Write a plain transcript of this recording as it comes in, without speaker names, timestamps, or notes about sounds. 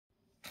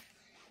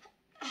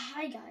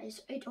Hi guys,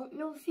 I don't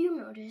know if you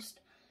noticed,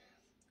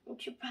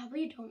 which you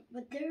probably don't,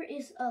 but there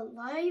is a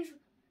live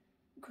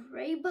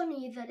gray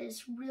bunny that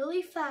is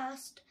really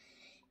fast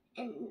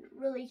and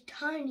really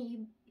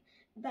tiny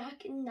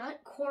back in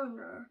that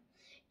corner,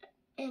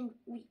 and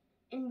we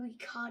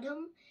caught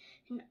him,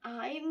 and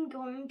I'm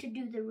going to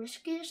do the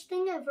riskiest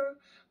thing ever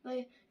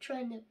by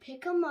trying to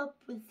pick him up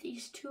with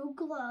these 2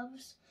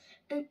 gloves,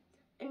 and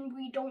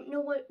we don't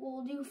know what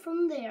we'll do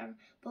from there,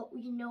 but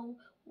we know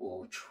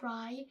we'll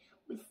try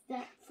with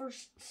that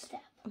first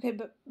step. Okay,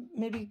 but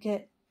maybe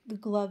get the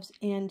gloves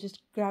and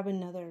just grab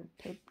another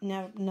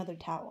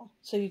towel.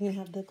 So you can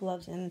have the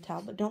gloves and the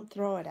towel, but don't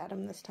throw it at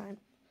him this time.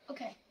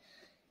 Okay.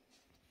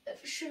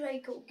 Should I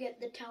go get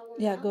the towel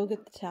Yeah, now? go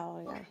get the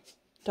towel, yeah. Okay.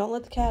 Don't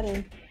let the cat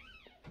in.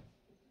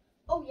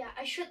 Oh yeah,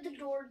 I shut the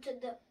door to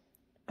the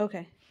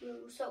Okay.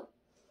 room, so.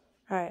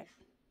 Alright.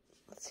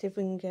 Let's see if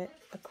we can get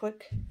a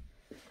quick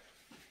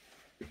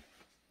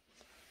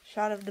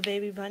shot of the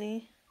baby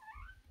bunny.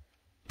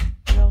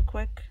 Real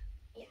quick.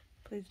 Yeah.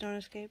 Please don't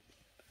escape.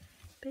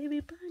 Baby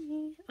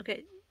bunny.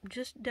 Okay,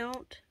 just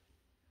don't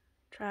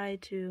try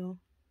to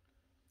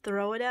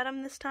throw it at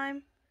him this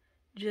time.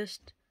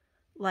 Just,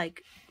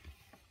 like,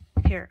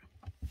 here.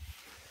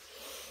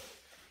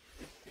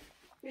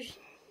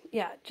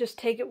 Yeah, just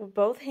take it with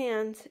both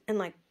hands and,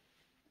 like,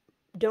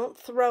 don't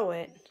throw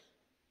it.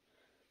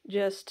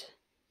 Just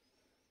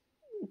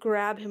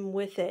grab him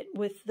with it,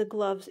 with the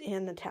gloves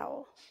and the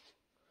towel.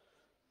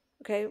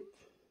 Okay?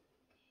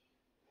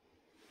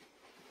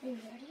 Are you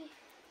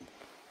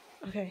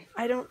ready? Okay,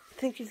 I don't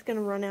think he's going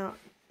to run out,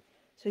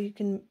 so you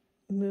can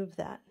move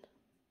that.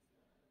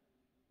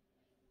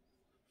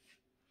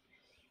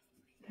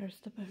 There's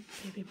the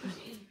baby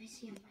bunny. I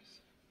see him.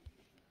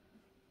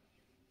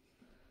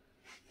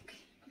 Okay.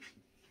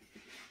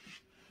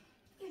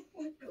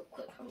 Real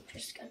quick, I'm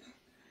just gonna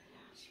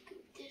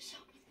scoot this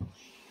out of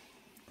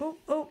the way.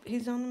 Oh,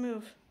 he's on the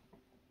move.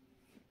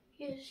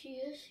 Yes, he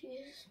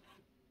is.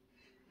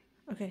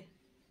 Okay.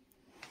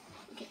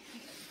 Okay.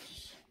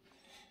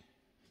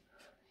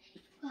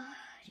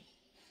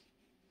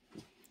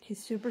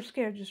 He's super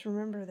scared. Just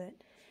remember that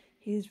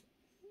he's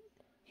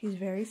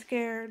very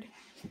scared,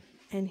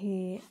 and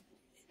he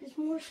is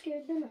more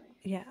scared than I am.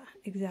 Yeah,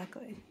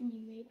 exactly. And he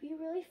may be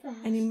really fast.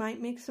 And he might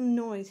make some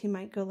noise. He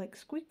might go like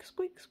squeak,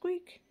 squeak,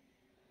 squeak.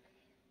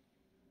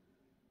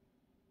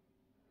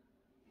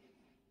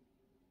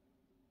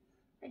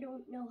 I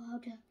don't know how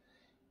to.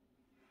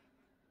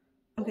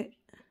 Okay.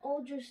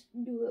 I'll just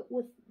do it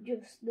with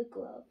just the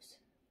gloves.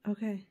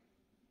 Okay.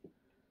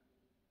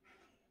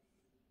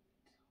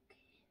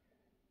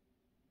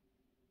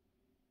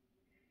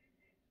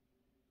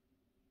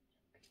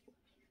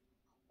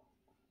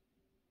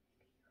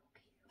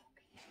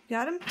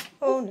 Got him?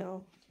 Oh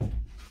no.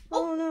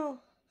 Oh no.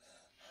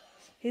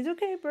 He's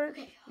okay, Bert.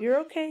 Okay. You're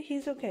okay.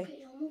 He's okay.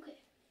 Okay, I'm okay.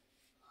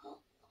 I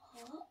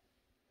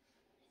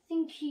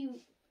think he's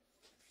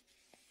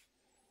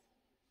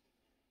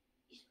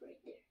right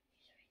there.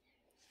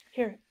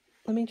 Here,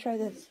 let me try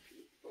this.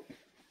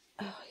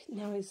 Oh,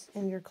 now he's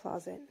in your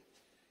closet.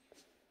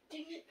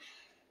 Dang it.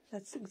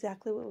 That's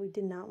exactly what we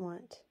did not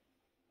want.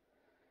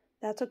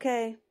 That's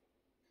okay.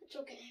 It's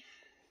okay.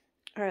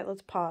 All right,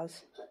 let's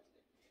pause.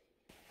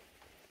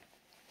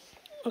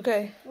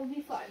 Okay. We'll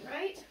be fine,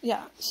 right?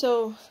 Yeah,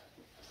 so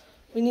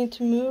we need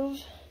to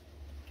move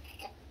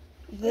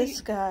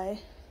this guy.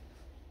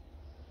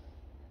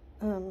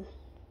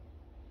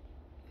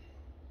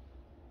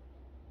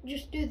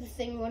 Just do the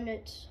thing when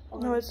it's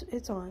on. No,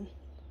 it's on.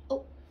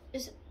 Oh,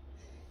 is it?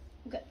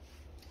 Okay.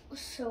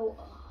 So,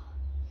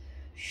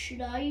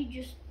 should I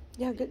just...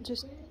 Yeah, good,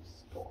 just...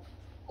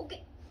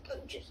 Okay,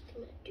 I'm just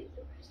gonna do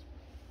the rest.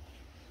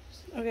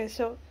 Okay,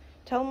 so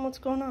tell him what's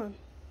going on.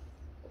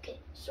 Okay,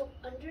 so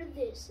under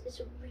this is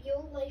a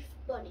real life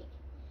bunny.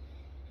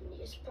 And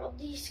he's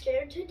probably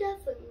scared to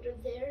death under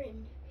there,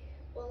 and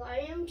well, I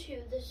am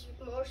too. This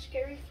is more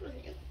scary for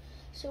him.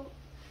 So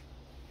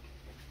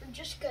we're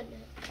just gonna...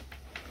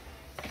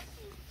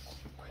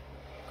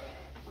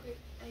 Great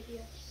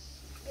idea.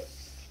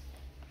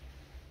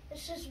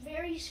 This is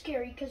very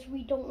scary because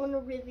we don't want to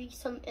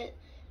release him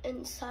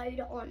inside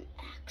on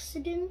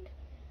accident.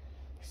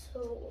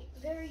 So,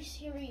 very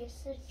serious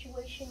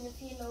situation, if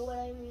you know what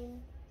I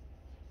mean.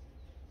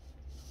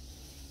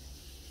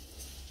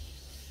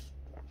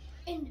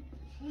 And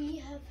we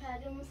have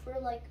had him for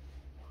like,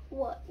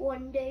 what,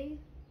 one day?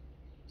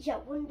 Yeah,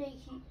 one day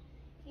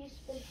he's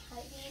been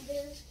hiding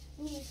there,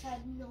 and he's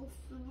had no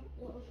food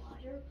or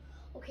water.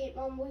 Okay,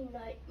 Mom, we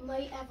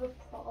might have a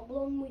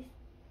problem with...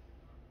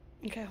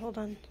 Okay, hold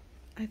on.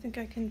 I think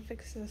I can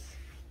fix this.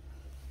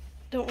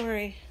 Don't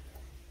worry.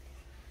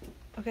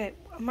 Okay,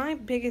 my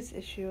biggest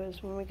issue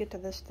is when we get to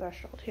this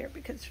threshold here,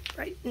 because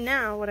right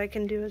now what I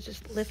can do is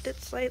just lift it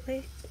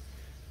slightly.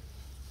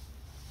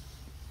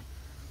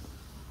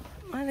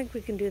 I think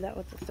we can do that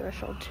with the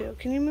threshold too.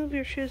 Can you move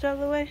your shoes out of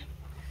the way?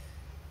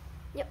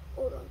 Yep,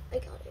 hold on, I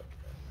got it.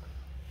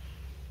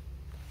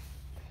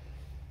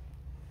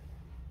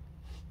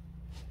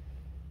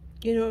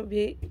 You know what would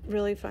be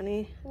really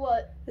funny?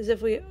 What? Is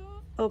if we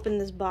open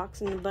this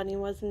box and the bunny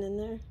wasn't in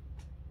there.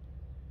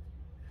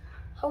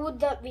 How would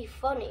that be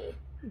funny?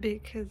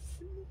 Because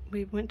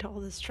we went to all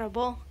this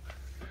trouble.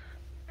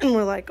 And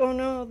we're like, oh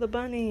no, the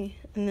bunny.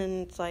 And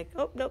then it's like,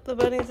 oh, nope, the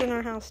bunny's in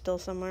our house still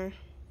somewhere.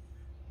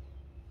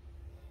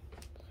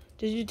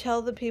 Did you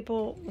tell the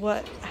people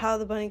how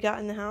the bunny got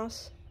in the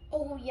house?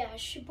 Oh yeah,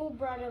 Shippo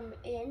brought him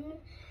in,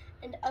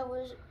 and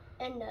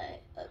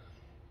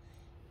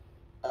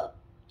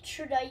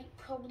should I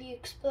probably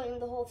explain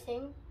the whole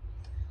thing?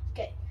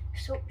 Okay,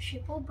 so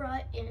Shippo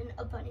brought in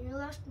a bunny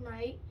last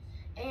night,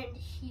 and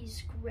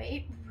he's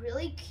great,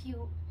 really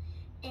cute,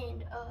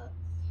 and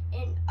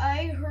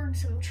I heard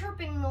some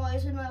chirping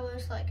noise, and I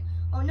was like,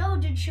 oh no,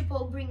 did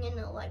Shippo bring in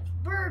a live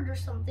bird or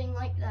something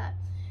like that?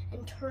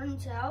 And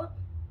turns out,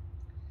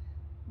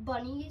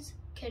 bunnies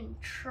can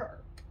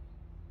chirp.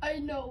 I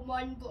know,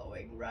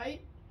 mind-blowing, right?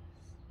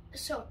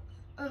 So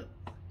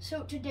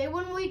today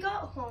when we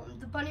got home,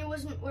 the bunny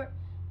wasn't where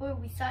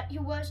we thought he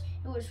was.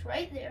 It was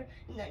right there,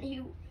 and then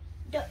he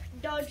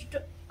dodged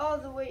all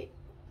the way.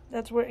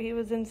 That's where he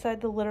was, inside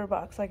the litter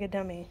box like a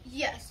dummy.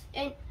 Yes,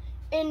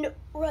 and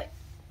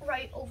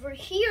right over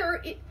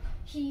here,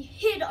 he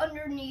hid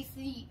underneath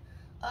the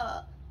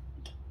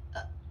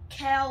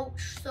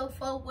couch,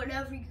 sofa,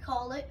 whatever you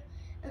call it.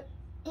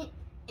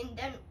 And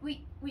then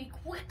we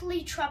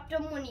quickly trapped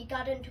him when he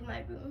got into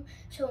my room.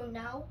 So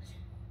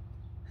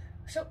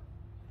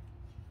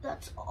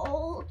that's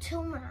all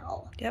till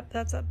now. Yep,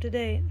 that's up to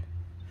date.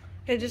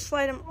 Okay, just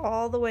slide him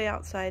all the way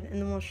outside,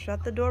 and then we'll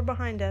shut the door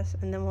behind us,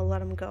 and then we'll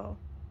let him go.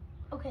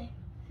 Okay.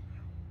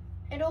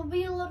 It'll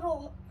be a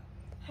little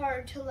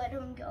hard to let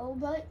him go,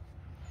 but...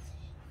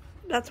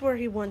 That's where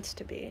he wants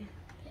to be.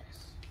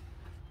 Yes.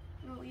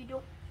 No, you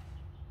don't...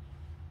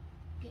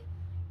 Okay.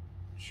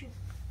 Shoot.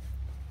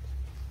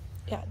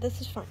 Yeah,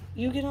 this is fine.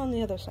 You get on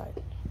the other side,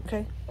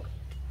 okay?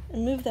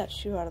 And move that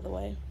shoe out of the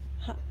way.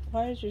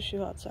 Why is your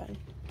shoe outside?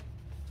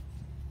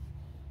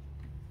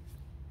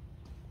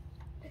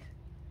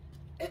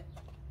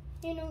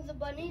 You know, the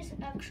bunny's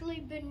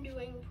actually been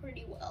doing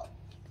pretty well.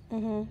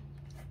 Mm-hmm.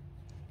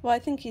 Well, I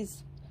think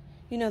he's,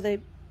 they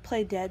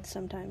play dead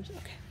sometimes.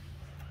 Okay.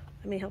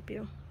 Let me help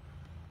you.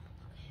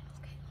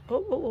 Okay.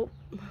 Oh.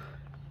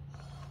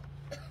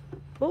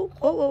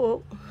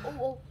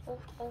 Oh.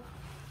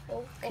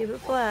 Oh. Keep it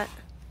flat.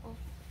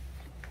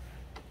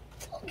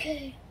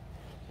 Okay.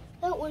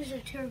 That was a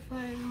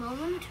terrifying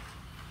moment.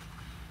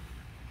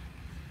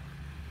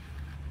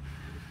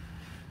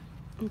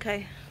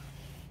 Okay.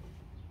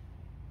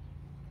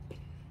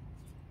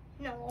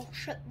 Now I'll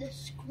shut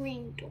this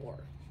screen door.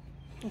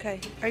 Okay.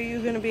 Are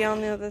you going to be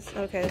on the other side?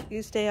 Okay.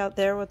 You stay out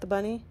there with the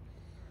bunny.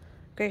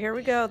 Okay, here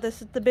we go.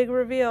 This is the big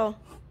reveal.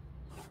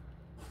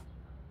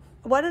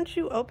 Why don't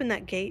you open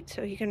that gate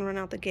so he can run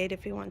out the gate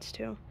if he wants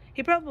to?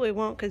 He probably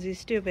won't because he's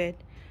stupid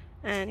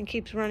and he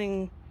keeps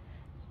running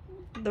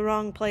the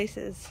wrong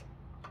places.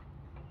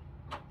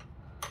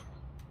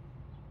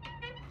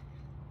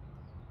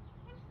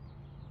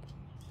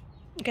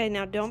 Okay,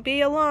 now don't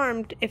be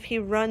alarmed if he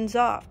runs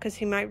off, because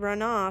he might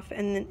run off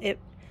and then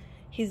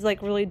he's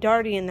like really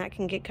darty and that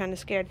can get kind of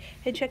scared.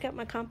 Hey, check out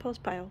my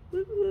compost pile.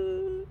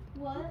 Woo-hoo.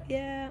 What?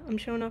 Yeah, I'm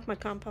showing off my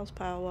compost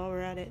pile while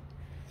we're at it.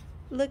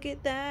 Look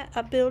at that.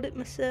 I built it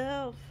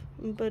myself,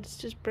 but it's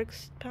just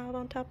bricks piled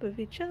on top of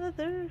each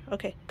other.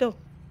 Okay, go.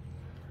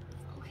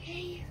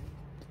 Okay.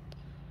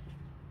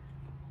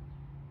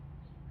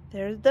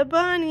 There's the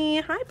bunny.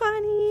 Hi,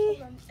 bunny.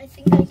 Hold on. I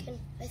think I can.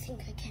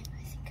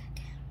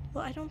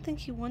 Well, I don't think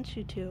he wants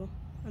you to.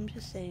 I'm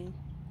just saying.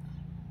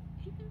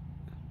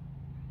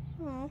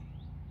 Oh.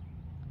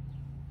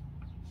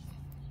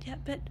 Yeah,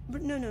 but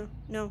no.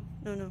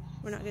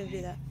 We're not gonna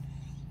do that.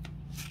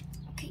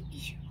 Okay.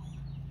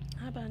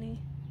 Hi, bunny.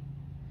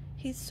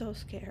 He's so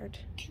scared.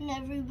 Can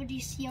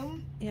everybody see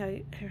him? Yeah.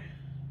 Here.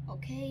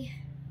 Okay.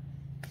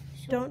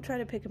 So, don't try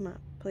to pick him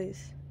up,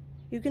 please.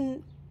 You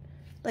can,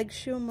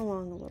 shoo him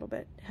along a little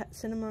bit.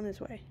 Send him on his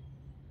way.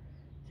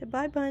 Say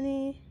bye,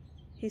 bunny.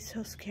 He's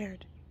so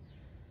scared.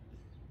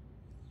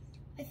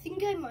 I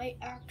think I might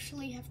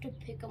actually have to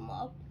pick him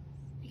up.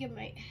 I think I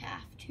might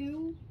have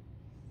to.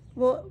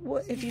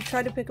 Well, if you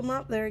try to pick him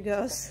up, there he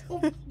goes.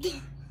 Oh.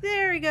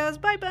 There he goes.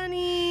 Bye,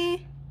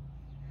 bunny.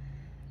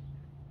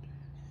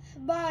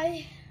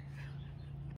 Bye.